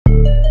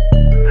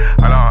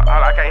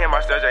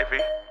I still JP.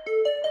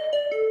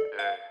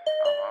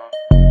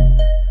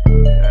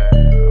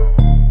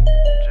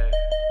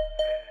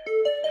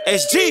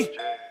 SG.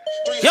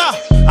 Yeah,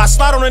 I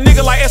slide on a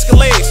nigga like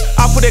Escalades.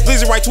 I put that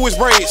glizzy right to his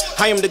braids.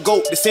 I am the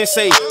GOAT, the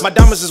sensei. My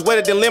diamonds is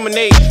wetter than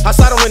lemonade. I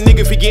slide on a nigga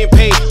if he getting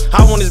paid.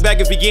 I want his back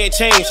if he getting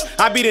changed.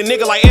 I beat a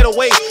nigga like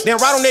 808. Then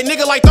ride on that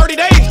nigga like 30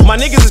 days. My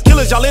niggas is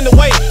killers, y'all in the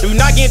way. If you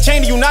not getting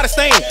chained, you not a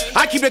stain.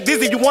 I keep that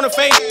glizzy if you wanna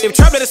fade. If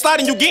trap let it slide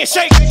and you getting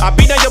shake. I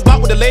beat down your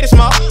block with the latest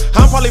mop.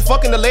 I'm probably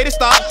fucking the latest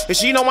stop. If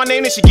she know my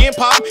name, then she getting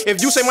pop.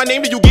 If you say my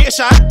name, then you getting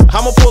shot.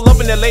 I'ma pull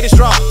up in that latest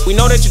drop. We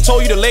know that you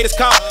told you the latest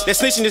cop. That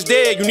snitching is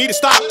dead, you need to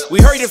stop.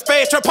 We heard it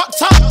fast, trap pop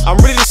top. I'm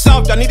ready to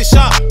south, y'all need a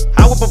shot.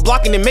 I whip a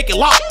block and then make it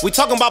lock. We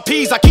talking about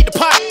peas, I keep the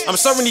pot. I'm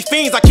serving these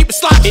fiends, I keep it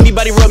slot.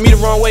 Anybody rub me the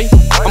wrong way,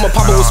 I'ma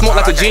pop it with smoke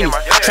like a genie.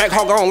 Track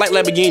hog on like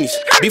Lamborghinis.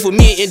 Beef with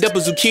me and end up a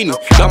zucchini.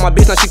 Got my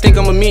bitch, now she think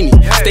I'm a meanie.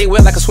 Stay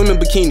wet like a swimming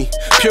bikini.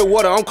 Pure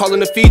water, I'm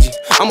calling it Fiji.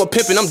 I'm a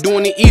pimpin', I'm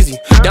doing it easy.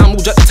 Down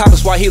move, drop the top of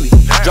Swahili.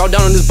 Draw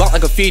down on this block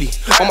like a feedy.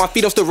 On my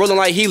feet, I'm still rolling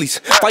like Heelys.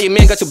 Fire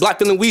man got your block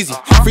feeling wheezy.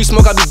 Free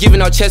smoke, I be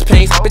giving out chest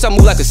pains. Bitch, I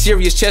move like a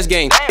serious chess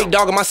game. Big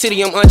dog in my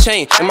city, I'm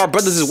unchained. And my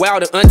brothers is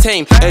wild and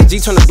untamed.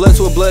 SG turn the blood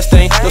to a blood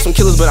stain. Know some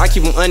killers, but I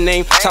keep them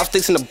unnamed.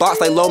 Chopsticks in the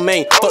box like low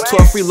main. Fuck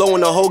 12 free low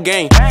in the whole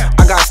game.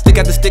 I got stick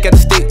after stick after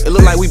stick. It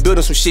look like we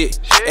building some shit.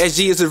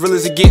 SG is as real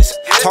as it gets.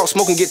 Talk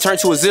smoke and get turned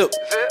to a zip.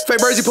 Fake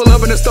Brazy pull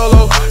up in the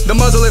stolo. The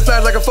muzzle it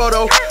flash like a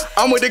photo.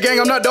 I'm with the gang,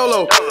 I'm not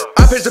dolo.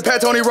 I pitch the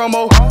Pat Tony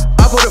Romo.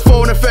 I put a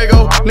 4 in the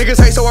Fago.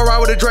 Niggas hate, so I ride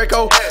with a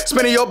Draco.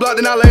 Spinning your block,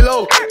 then I lay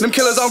low. Them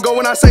killers don't go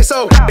when I say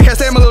so. They can't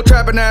stand my little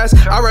trapping ass.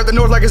 I rap the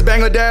north like it's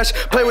Bangladesh.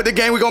 Play with the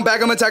gang, we gon'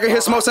 back 'em, attack 'em,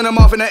 hit smoke, send 'em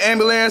off in the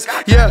ambulance.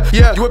 Yeah,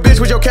 you a bitch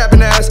with your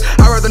capping ass.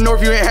 I rap the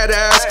north, you ain't had to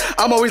ask.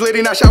 I'm always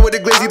lady, not shot with the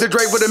glizzy. The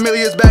Drake with the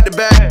millions back to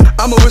back.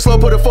 I'm moving slow,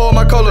 put a 4 on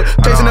my collar.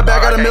 Chasing the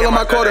back, got a mill on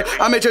my quarter.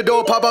 I make your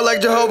door pop out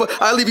like Jehovah.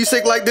 I leave you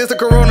sick like this, the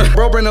corona.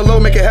 Bro, bring the low,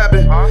 make it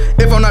happen.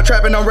 If I'm not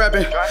trapping, I'm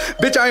rapping.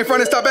 Bitch, I ain't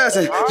frontin', stop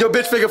asking. Your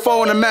bitch figure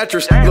 4 on the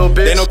mattress, little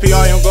bitch. They know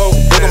PR on go.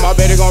 Look at my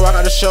baby gon' rock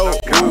out the show.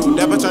 Ooh,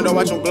 Dapper turned to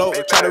watch him glow.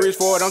 Try to reach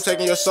forward, I'm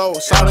taking your soul.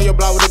 Slide on your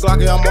block with the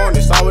Glock, yeah, I'm on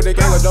it. Slide with the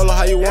gang, Dolo,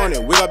 how you want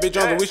it? We got big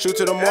drums and we shoot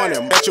to the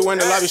morning. Bet you in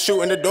the lobby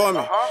shooting the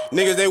doorman.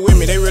 Niggas, they with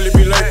me, they really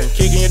be lurking.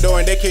 Kicking your door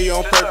and they kill you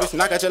on purpose.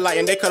 Knock out your light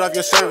and they cut off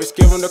your service.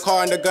 Give them the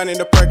car and the gun and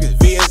the Perkins.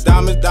 VS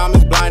diamonds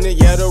blinding.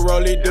 Yeah, the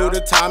rollie do the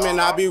timing.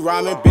 I be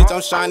rhyming, bitch,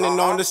 I'm shining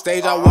on the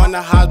stage. I won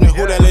the Heisman.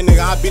 Who that little nigga?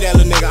 I be that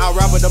little nigga. I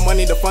rap with the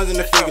money, the funds and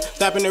the figures.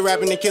 Snapping and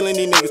rapping and killing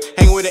these niggas.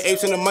 Hanging with the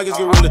apes and the monkeys,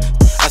 gorillas.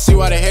 I see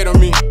why they hate on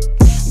me.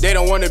 They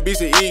don't want the beats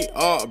to eat,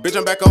 bitch,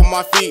 I'm back up on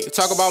my feet.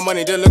 Talk about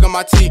money, just look at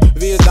my teeth.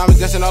 VS diamonds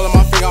dancing all in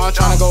my finger, I'm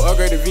tryna go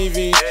upgrade to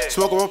VV.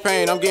 Smoking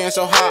propane, I'm getting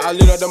so hot, I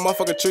lit up the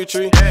motherfucker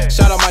tree.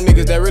 Shout out my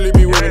niggas that really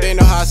be with me, they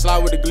know how I slide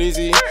with the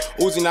glizzy.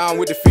 Uzi now I'm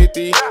with the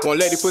 50, won't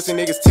let these pussy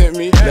niggas tempt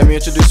me. Let me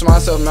introduce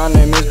myself, my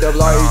name is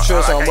R.I.P,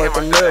 so I'm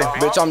working mill.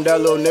 Bitch, I'm that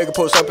little nigga,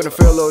 post up in the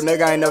field, little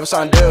nigga, I ain't never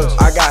signed deals.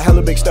 I got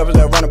hella big steppers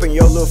that run up in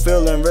your little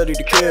field and ready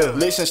to kill.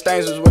 Licks and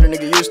stains is what a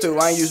nigga used to,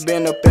 I ain't used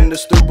being up in the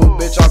stupid,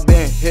 bitch, I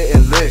been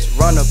hitting licks.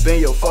 Run up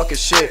in your fucking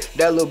shit.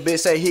 That little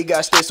bitch say he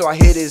got stick, so I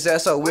hit his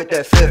ass up with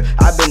that fifth.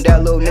 I been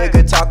that little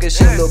nigga talking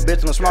shit, little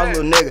bitch, I'm a small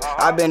little nigga.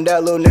 I been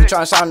that little nigga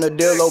trying to sign the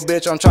deal, little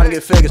bitch, I'm trying to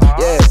get figures.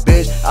 Yeah,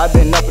 bitch, I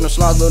been up in the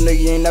slums, little nigga,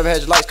 you ain't never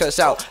had your lights cut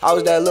out. I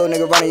was that little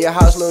nigga running your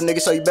house, little nigga,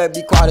 so you better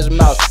be quiet as a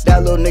mouse.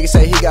 That little nigga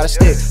say he got a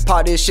stick,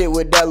 pop this shit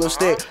with that little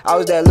stick. I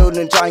was that little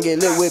nigga trying to get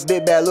lit with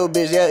big bad little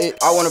bitch, yeah,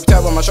 I wanna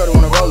tap on my shoulder,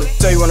 wanna roll it.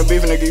 Tell you wanna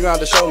beef, nigga, you gon' have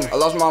to show me. I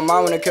lost my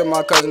mind when they killed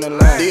my cousin in the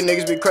land. These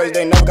niggas be crazy,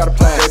 they never got a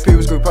plan. They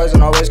people's group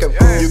person always kept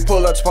cool. You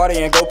pull up to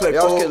party and go play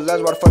pool.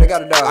 That's why the fuck they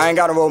gotta die. I ain't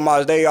got no role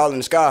models, they all in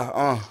the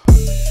sky,